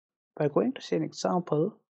We're going to see an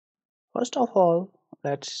example. First of all,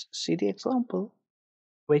 let's see the example,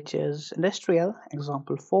 which is industrial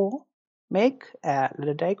example 4. Make a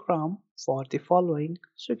ladder diagram for the following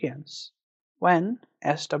sequence. When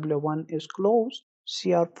SW1 is closed,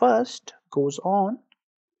 CR first goes on.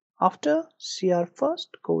 After CR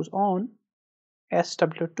first goes on,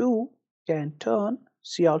 SW2 can turn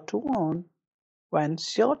CR2 on. When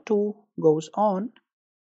CR2 goes on,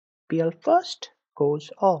 PL first goes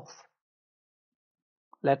off.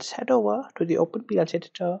 Let's head over to the Open PLC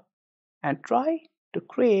editor and try to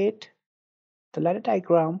create the ladder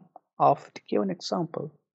diagram of the given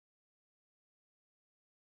example.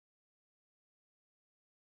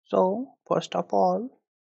 So first of all,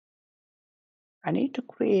 I need to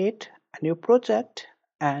create a new project,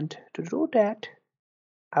 and to do that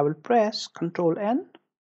I will press Ctrl N.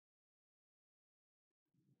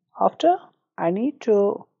 After, I need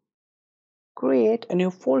to create a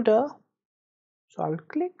new folder, so I will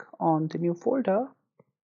click on the new folder.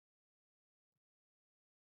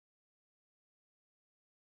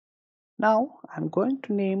 Now I'm going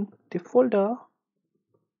to name the folder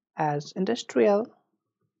as Industrial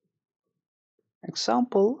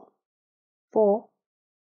Example 4.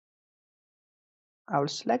 I will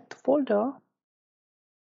select the folder.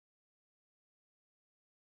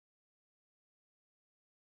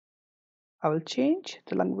 I will change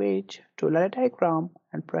the language to ladder diagram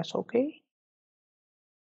and press OK.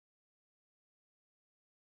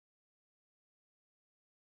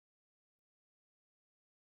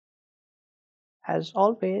 As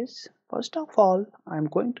always, first of all, I'm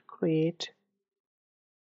going to create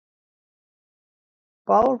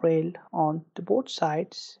power rail on the both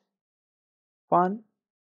sides, one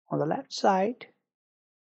on the left side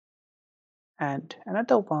and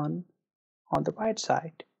another one on the right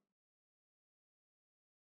side.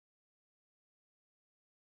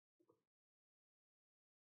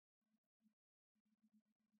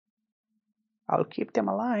 I'll keep them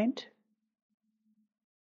aligned.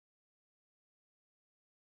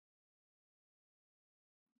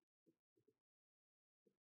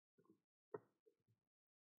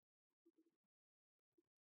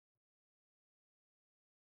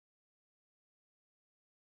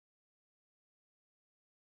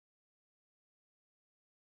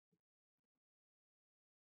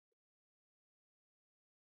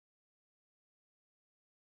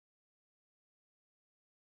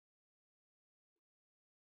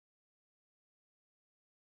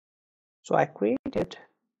 So I created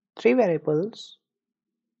 3 variables: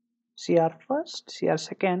 CR first, CR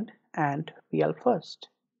second, and PL first.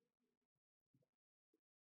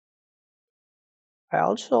 I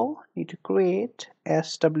also need to create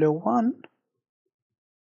SW1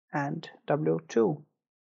 and W2.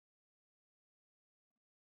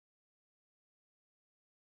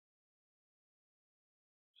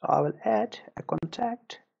 So I will add a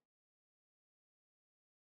contact .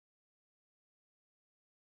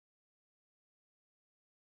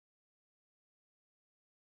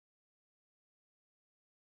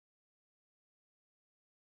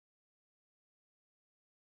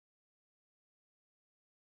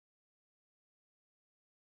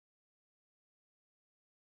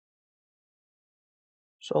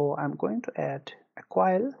 So I'm going to add a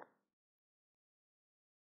coil,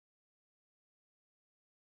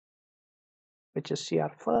 which is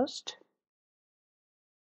CR first,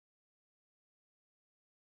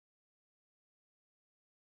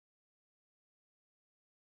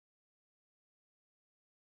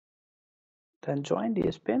 then join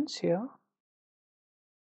these pins here.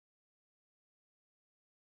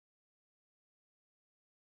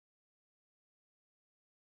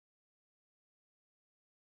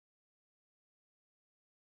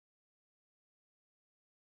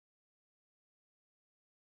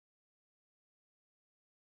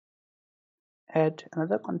 Add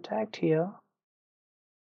another contact here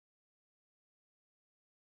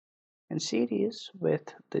in series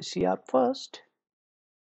with the CR first.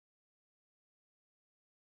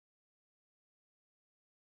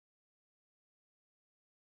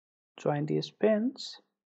 Join these pins,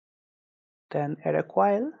 then add a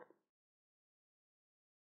coil,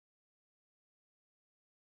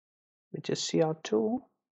 which is CR2.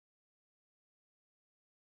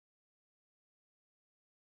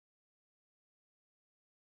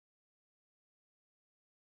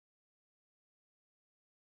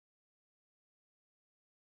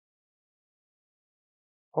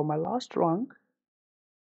 For my last rung,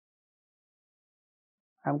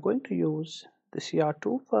 I'm going to use the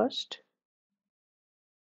CR2 first,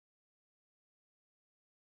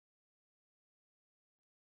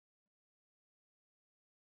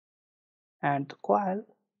 and the coil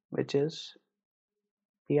which is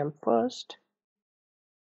PL first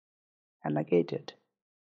and negated.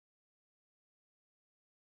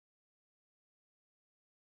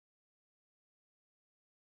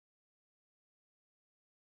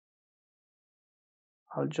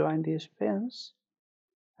 I'll join these pins,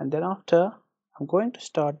 and then after I'm going to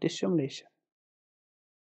start the simulation.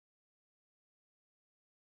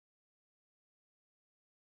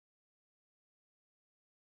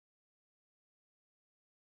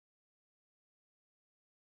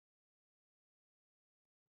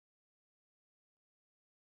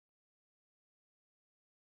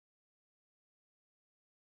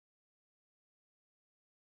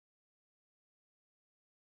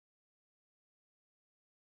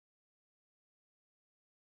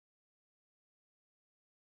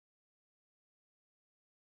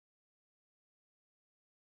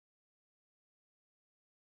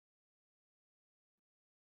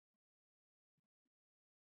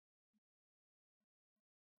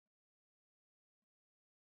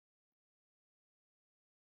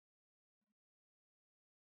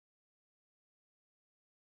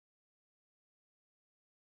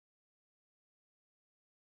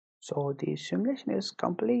 So the simulation is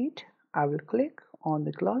complete. I will click on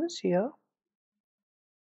the glasses here.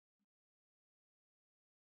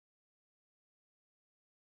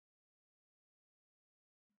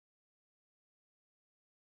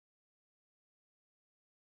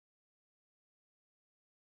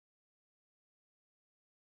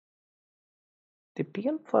 The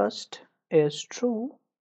PL first is true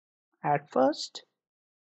at first.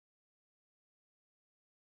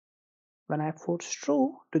 When I put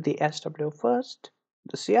true to the SW first,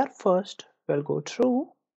 the CR first will go true.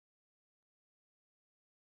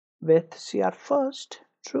 With CR first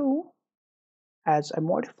true, as I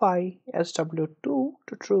modify SW2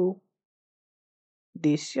 to true,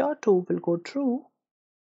 the CR2 will go true,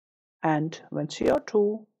 and when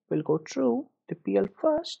CR2 will go true, the PL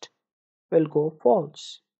first will go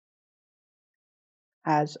false,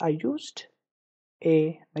 as I used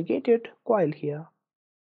a negated coil here.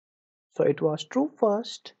 So it was true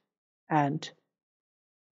first, and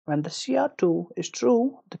when the CR2 is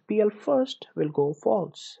true, the PL first will go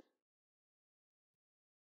false.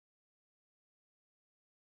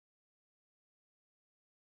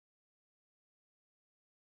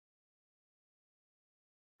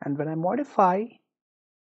 And when I modify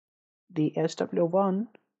the SW1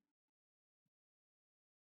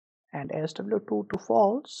 and SW2 to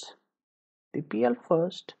false, the PL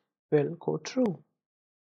first will go true.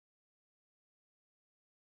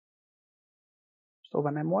 So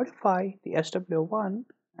when I modify the SW1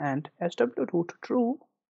 and SW2 to true,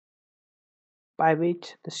 by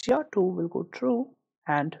which the CR2 will go true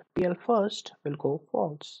and PL first will go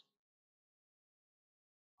false.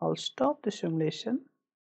 I'll stop the simulation.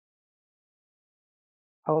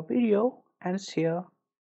 Our video ends here.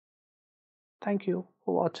 Thank you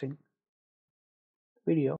for watching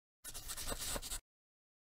the video.